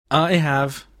I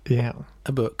have Yeah.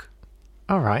 a book.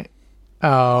 All right.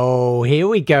 Oh, here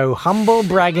we go. Humble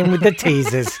bragging with the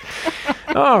teasers.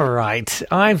 All right.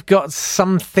 I've got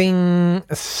something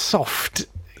soft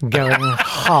going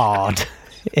hard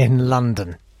in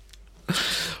London.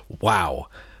 Wow.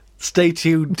 Stay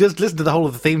tuned. Just listen to the whole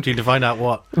of the theme tune to find out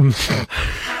what.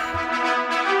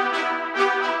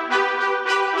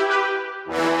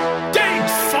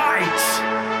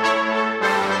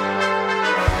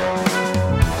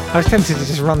 I was tempted to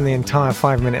just run the entire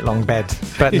 5-minute long bed,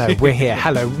 but no, we're here.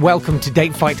 Hello, welcome to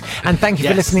Date Fight, and thank you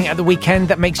for listening at the weekend.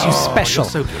 That makes you special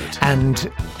you're so good. and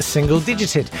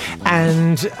single-digited.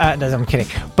 And no, I'm kidding.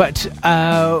 But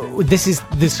this is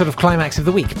the sort of climax of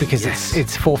the week because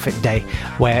it's forfeit day,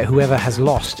 where whoever has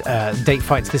lost Date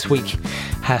Fights this week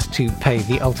has to pay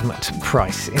the ultimate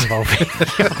price involving.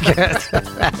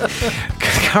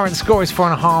 Current score is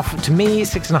 4.5 to me,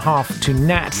 6.5 to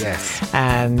Nat. Yes.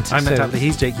 And I'm so, Natalie,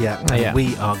 he's Jake, and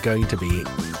we are going to be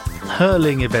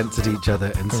hurling events at each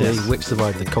other and seeing which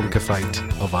survive the conquer fight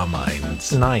of our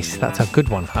minds. Nice, that's a good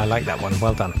one. I like that one.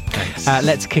 Well done. Thanks.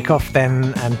 Let's kick off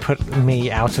then and put me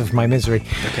out of my misery.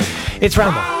 Okay. It's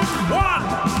round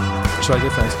one. Shall I go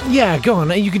first? Yeah, go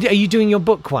on. Are you doing your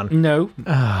book one? No.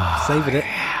 Saving it.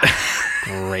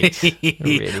 Great.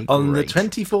 Really On the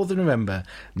great. 24th of November,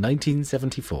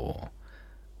 1974,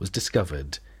 was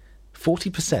discovered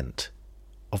 40%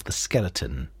 of the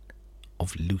skeleton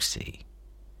of Lucy.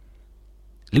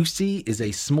 Lucy is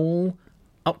a small,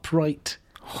 upright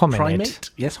Hominid. primate.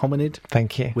 Yes, hominid.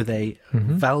 Thank you. With a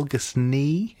valgus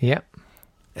knee, Yep.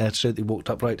 to show that he walked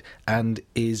upright, and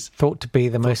is... Thought to be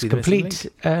the most to be the complete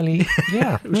early.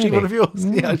 Yeah. Was she one of yours?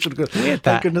 Yeah, I should have gone. Weird Thank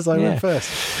that. goodness I Yeah. went first.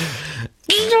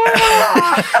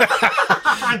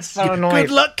 I'm so annoyed.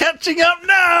 Good luck catching up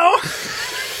now!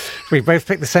 We both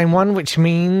picked the same one, which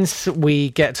means we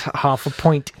get half a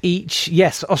point each.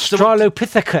 Yes,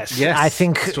 Australopithecus. Yes, I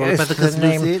think is Australopithecus the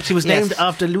name. Lucy. She was Yes. named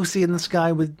after Lucy in the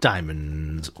Sky with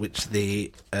Diamonds, which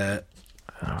the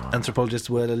anthropologists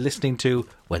were listening to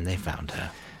when they found her.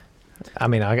 I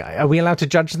mean, are we allowed to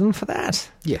judge them for that?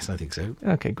 Yes, I think so.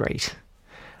 Okay, great.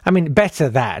 I mean, better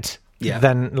that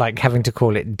than like having to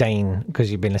call it Dane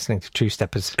because you've been listening to True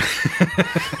Steppers.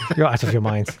 You're out of your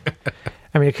minds.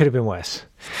 I mean, it could have been worse.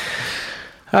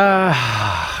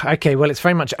 Okay, well, it's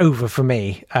very much over for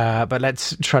me, but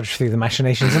let's trudge through the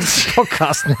machinations of this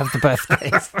podcast and have the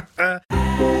birthdays.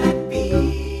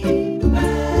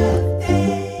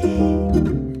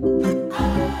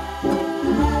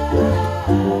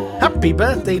 Happy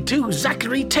birthday to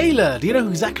Zachary Taylor. Do you know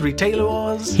who Zachary Taylor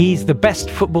was? He's the best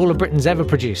footballer Britain's ever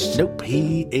produced. Nope,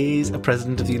 he is a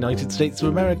president of the United States of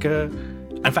America.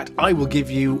 In fact, I will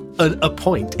give you a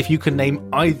point if you can name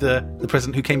either the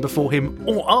president who came before him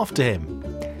or after him.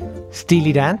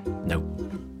 Steely Dan No,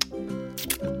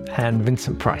 and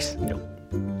Vincent Price. no.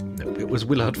 It was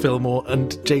Willard Fillmore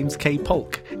and James K.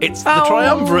 Polk. It's the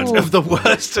triumvirate of the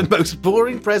worst and most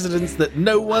boring presidents that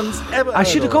no one's ever I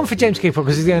should have gone for James K. Polk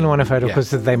because he's the only one I've heard of Yeah. because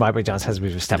They Might Be Giants has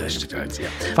been established.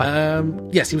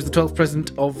 Yes, he was the 12th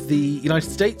president of the United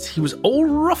States. He was all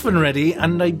rough and ready,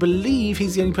 and I believe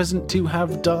he's the only president to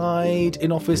have died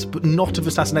in office, but not of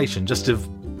assassination, just of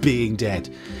being dead.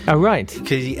 Oh, right.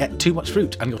 Because he ate too much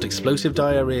fruit and got explosive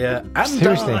diarrhea and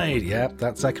Seriously? died. Yeah,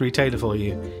 that's Zachary Taylor for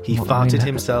you. He farted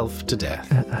himself to death.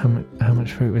 How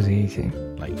much fruit was he eating?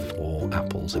 Like 4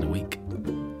 apples in a week.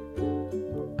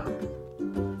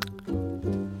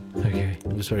 Okay,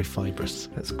 It was very fibrous.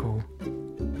 that's cool.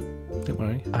 Don't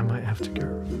worry. I might have to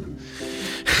go.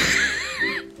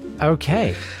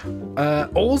 Okay.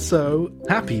 Also,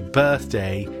 happy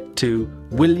birthday to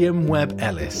William Webb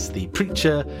Ellis, the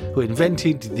preacher who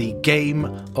invented the game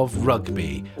of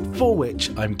rugby, for which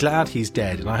I'm glad he's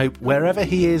dead, and I hope wherever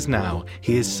he is now,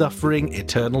 he is suffering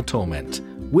eternal torment.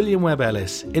 William Webb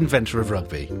Ellis, inventor of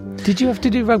rugby. Did you have to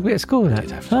do rugby at school?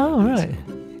 did have to. Oh, right.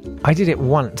 I did it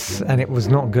once and it was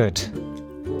not good.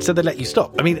 So they let you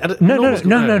stop. I mean, No.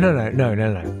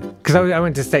 Because I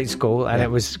went to state school and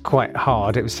it was quite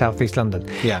hard. It was southeast London.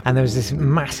 Yeah. And there was this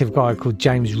massive guy called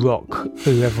James Rock,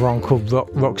 who everyone called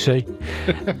Roxy.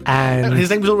 And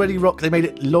His name was already Rock. They made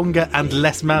it longer and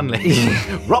less manly.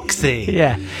 Roxy.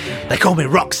 yeah. They call me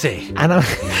Roxy. And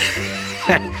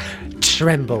I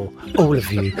tremble, all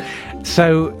of you.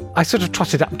 So I sort of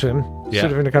trotted up to him,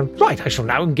 sort of in a kind of, right, I shall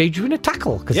now engage you in a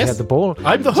tackle, because he Yes. had the ball.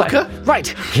 I'm the It's like, hooker. right,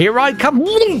 here I come.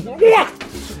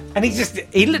 And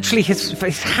he literally,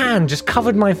 his hand just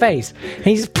covered my face. And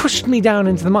he just pushed me down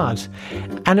into the mud.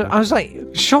 And I was like,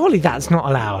 surely that's not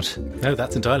allowed. No,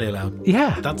 that's entirely allowed.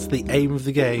 Yeah. That's the aim of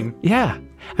the game. Yeah.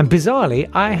 And bizarrely,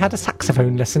 I had a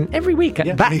saxophone lesson every week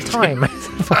at that time.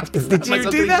 Did you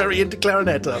do that? Very into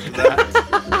clarinet after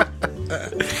that.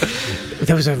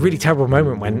 There was a really terrible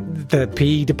moment when the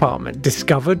PE department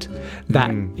discovered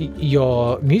that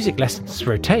your music lessons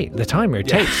rotate, the time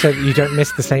rotates, so that you don't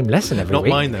miss the same lesson every Not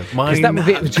week. mine, though. Mine That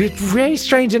would be a very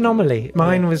strange anomaly.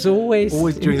 Mine was always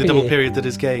during the PE. double period that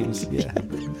is games. Yeah.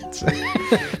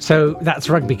 So that's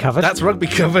rugby covered. That's rugby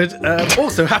covered.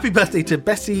 Also, happy birthday to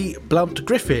Bessie Blount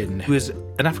Griffin, who is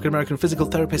an African-American physical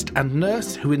therapist and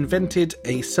nurse who invented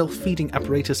a self-feeding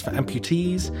apparatus for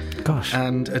amputees. Gosh.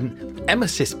 And an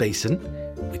emesis basin,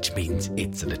 which means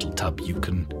it's a little tub you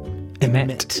can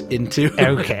Emit into.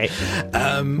 Okay.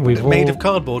 Made of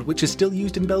cardboard, which is still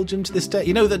used in Belgium to this day.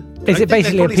 You know that. Is it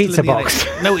basically a pizza box?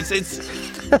 No, it's.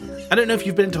 I don't know if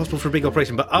you've been into hospital for a big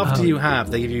operation, but after you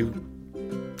have, they give you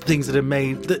things that are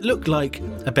made that look like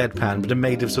a bedpan, but are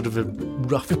made of sort of a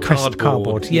rough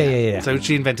cardboard. Yeah. So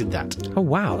she invented that. Oh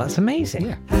wow, that's amazing.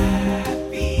 Yeah.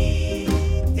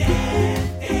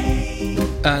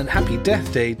 And happy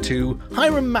death day to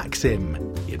Hiram Maxim,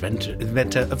 the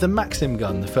inventor of the Maxim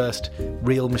gun, the first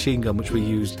real machine gun which we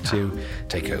used to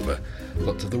take over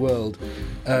lots of the world.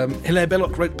 Hilaire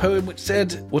Belloc wrote a poem which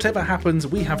said, "Whatever happens,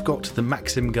 we have got the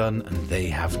Maxim gun and they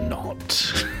have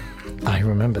not." I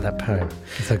remember that poem.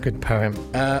 It's a good poem.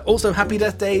 Also, happy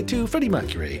death day to Freddie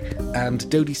Mercury and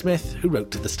Dodie Smith, who wrote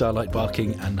The Starlight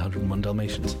Barking and 101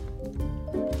 Dalmatians.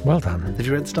 Well done. Have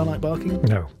you read Starlight Barking?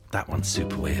 No. That one's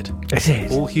super weird. It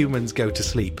is. All humans go to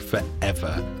sleep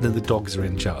forever, then the dogs are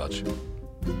in charge.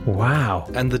 Wow.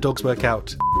 And the dogs work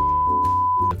out.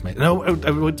 No,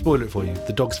 I won't spoil it for you.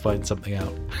 The dogs find something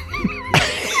out.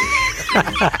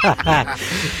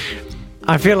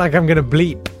 I feel like I'm going to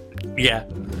bleep Yeah.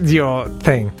 your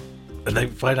thing. And they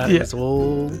find out it's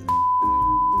all...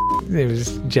 It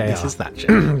was JR. This is that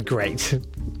shit. Great.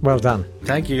 Well done.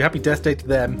 Thank you. Happy death day to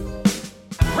them.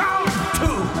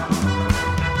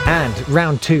 And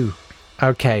round 2.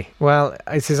 Okay. Well,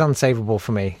 this is unsavable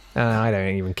for me. I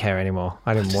don't even care anymore.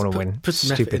 I didn't want to win. Put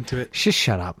some effort into it. Just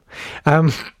shut up.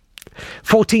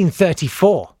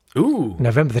 1434. Ooh.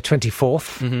 November the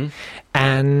 24th. Mm-hmm.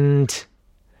 And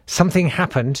something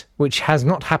happened which has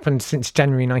not happened since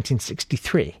January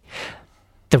 1963.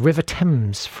 The River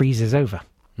Thames freezes over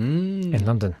in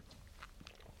London.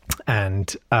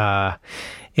 And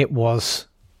it was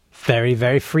very,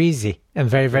 very freezy and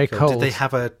very, very cold. Did they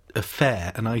have a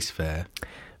fair, an ice fair?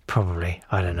 Probably.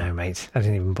 I don't know, mate. I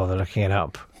didn't even bother looking it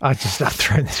up. I've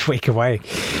thrown this week away.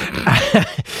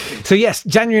 So yes,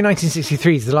 January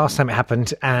 1963 is the last time it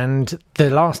happened, and the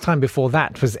last time before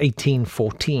that was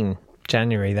 1814,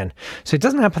 January then. So it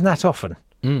doesn't happen that often.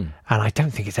 And I don't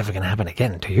think it's ever going to happen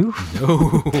again, do you?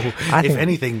 No. If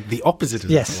anything, the opposite of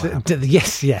yes, that will happen.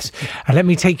 Yes. And let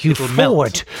me take you forward,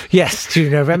 melt. yes, to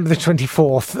November the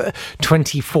 24th,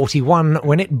 2041,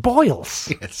 when it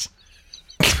boils. Yes.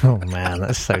 Oh, man,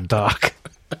 that's so dark.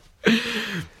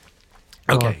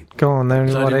 Okay. Go on then.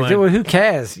 So What do I do? Well, who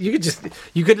cares? You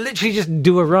could literally just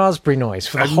do a raspberry noise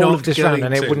for the whole of this round,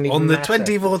 and it wouldn't even On the matter.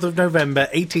 24th of November,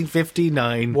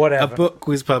 1859, Whatever. a book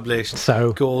was published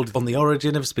called On the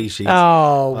Origin of Species.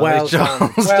 Oh, well by done.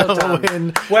 Charles Well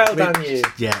Darwin. done. Well done, you.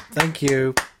 Yeah, thank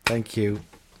you. It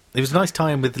was a nice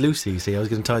time with Lucy. See, I was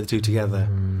going to tie the two together.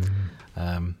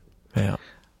 Yeah.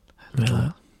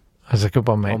 That's a good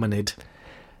one, mate.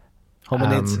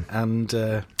 Hominids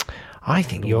and... I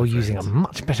think you're using a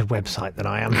much better website than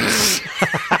I am.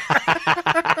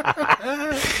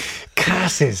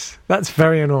 Curses. That's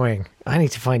very annoying. I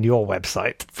need to find your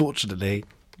website. Fortunately,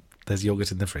 there's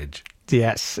yogurt in the fridge.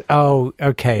 Yes. Oh,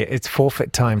 okay. It's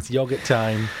forfeit time. It's yogurt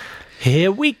time.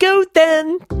 Here we go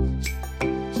then.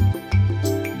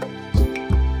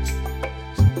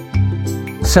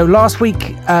 So last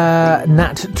week,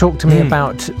 Nat talked to me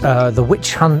about the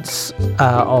witch hunts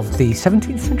of the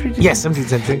 17th century? Yes, 17th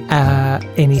century.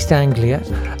 In East Anglia,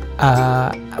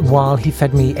 while he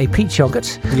fed me a peach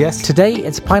yogurt. Yes. Today,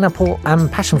 it's pineapple and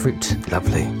passion fruit.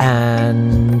 Lovely.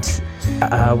 And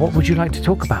what would you like to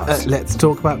talk about? Let's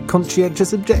talk about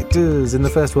conscientious objectors in the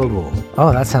First World War.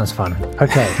 Oh, that sounds fun.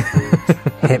 Okay.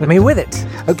 Hit me with it.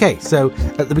 Okay, so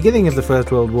at the beginning of the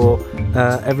First World War,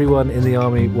 everyone in the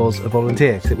army was a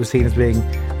volunteer, because it was seen as being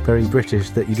very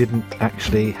British that you didn't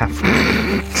actually have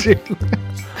to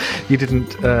you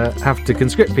didn't have to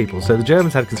conscript people. So the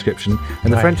Germans had conscription,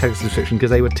 and the French had conscription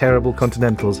because they were terrible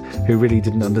continentals who really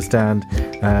didn't understand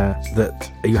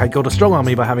that you had got a strong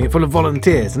army by having it full of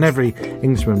volunteers, and every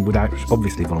Englishman would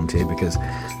obviously volunteer because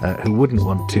who wouldn't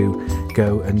want to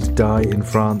go and die in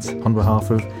France on behalf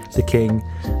of the king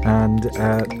and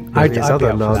various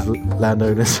other large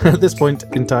landowners? At this point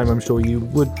in time, I'm sure you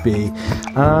would be.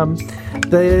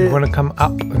 You want to come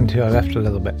up until I left a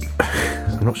little bit?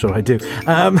 I'm not sure I do.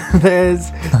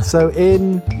 So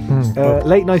in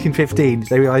late 1915,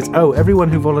 they realised, everyone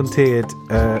who volunteered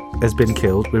has been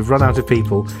killed. We've run out of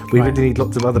people. We really need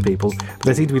lots of other people. But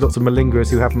there seem to be lots of malingerers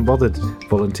who haven't bothered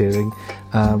volunteering.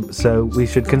 So we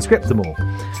should conscript them all.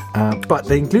 But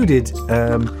they included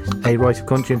a right of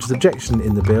conscientious objection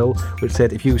in the bill, which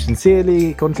said if you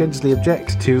sincerely, conscientiously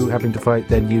object to having to fight,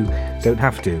 then you don't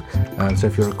have to. So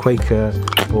if you're a Quaker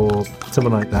or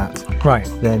someone like that,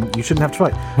 then you shouldn't have to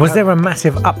fight. Was there a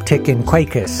massive uptick in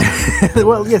Quakers?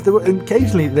 Well, yes, there were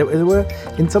occasionally. There were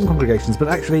in some congregations, but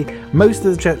actually most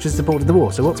of the churches supported the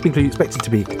war. So what's been expected to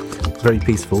be very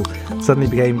peaceful suddenly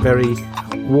became very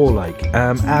warlike.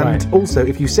 And also,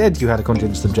 if you said you had a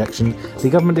conscientious objection, the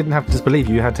government didn't have to disbelieve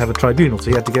you. You had to have a tribunal. So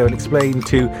you had to go and explain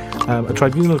to a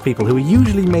tribunal of people who were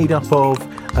usually made up of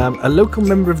a local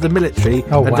member of the military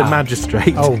and a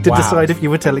magistrate to decide if you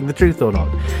were telling the truth or not.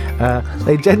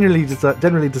 They generally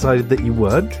decided that you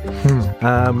weren't.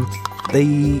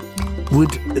 They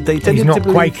tended to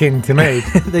believe, quaking to me.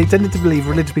 They tended to believe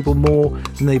religious people more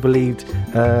than they believed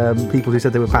people who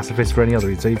said they were pacifists for any other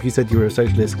reason. So if you said you were a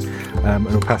socialist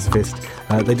or a pacifist,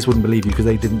 they just wouldn't believe you because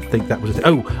they didn't think that was a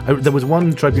thing. There was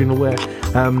one tribunal where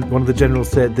one of the generals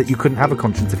said that you couldn't have a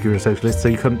conscience if you were a socialist, so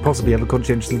you couldn't possibly have a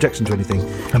conscientious objection to anything.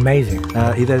 Amazing.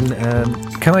 He then...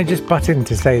 Can I just butt in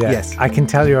to say that? Yes. I can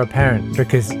tell you're a parent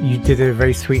because you did a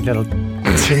very sweet little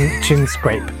chin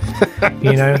scrape.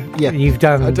 You know? Yeah. You've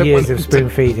done years of spoon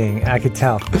feeding. I could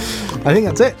tell. I think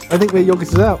that's it. I think we're yogurt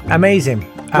is out. Amazing.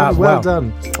 Well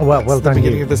done. Well done, the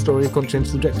beginning you. of the story of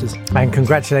conscientious objectors. And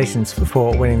congratulations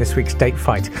for winning this week's date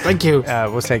fight. Thank you.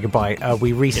 We'll say goodbye.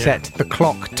 We reset the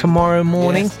clock tomorrow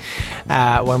morning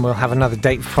when we'll have another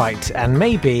date fight. And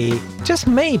maybe, just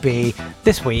maybe,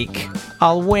 this week,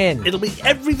 I'll win. It'll be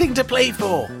everything to play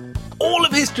for. All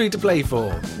of history to play for.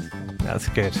 That's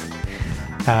good.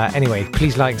 Anyway,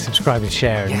 please like, subscribe and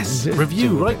share. Yes,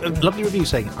 review, right? A lovely review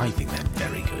saying, I think they're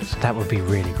very good. That would be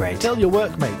really great. Tell your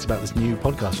workmates about this new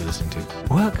podcast you're listening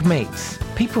to. Workmates?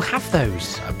 People have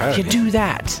those. Apparently. You do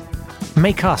that.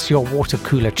 Make us your water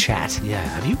cooler chat. Yeah,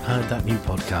 have you heard that new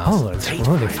podcast? Oh, it's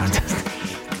really fantastic.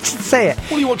 Just say it.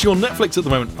 What are you watching on Netflix at the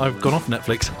moment? I've gone off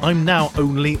Netflix. I'm now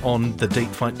only on the Date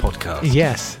Fight podcast.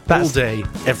 Yes. All day,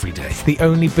 every day. It's the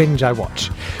only binge I watch.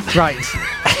 Right.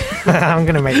 I'm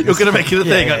going to make this. You're going to make it a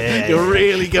thing. You're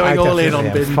really going all in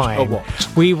on binge or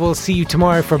watch. We will see you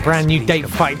tomorrow for a brand new date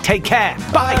fight. Take care.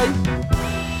 Bye.